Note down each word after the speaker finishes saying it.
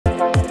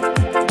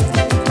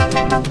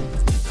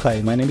Hi,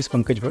 my name is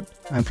Pankaj.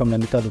 I'm from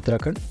Nainital,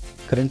 Uttarakhand.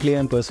 Currently,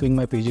 I'm pursuing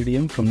my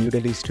PGDM from New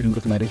Delhi Institute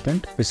of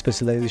Management with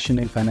specialization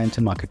in finance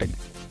and marketing.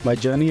 My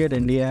journey at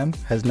NDIM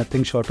has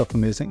nothing short of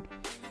amazing.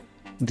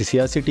 The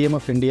CRC team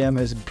of NDIM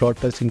has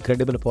brought us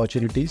incredible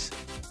opportunities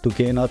to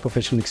gain our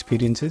professional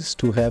experiences,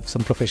 to have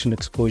some professional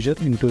exposure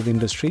into the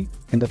industry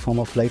in the form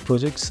of live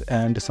projects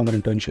and summer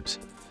internships.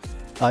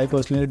 I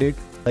personally did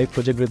live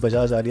project with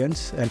Bajaj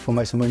Allianz, and for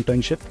my summer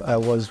internship, I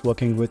was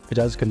working with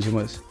Bajaj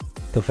Consumers.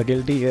 The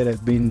faculty here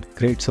have been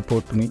great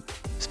support to me,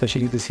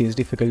 especially the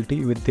CSD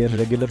faculty with their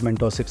regular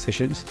mentorship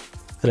sessions.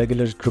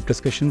 Regular group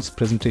discussions,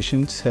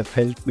 presentations have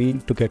helped me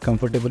to get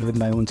comfortable with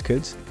my own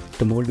skills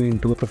to mold me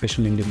into a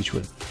professional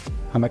individual.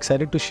 I'm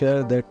excited to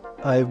share that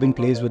I have been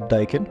placed with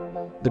Daikin,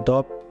 the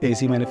top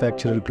AC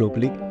manufacturer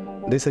globally.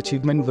 This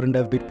achievement wouldn't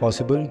have been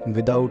possible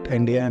without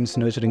NDIM's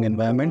nurturing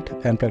environment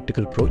and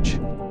practical approach.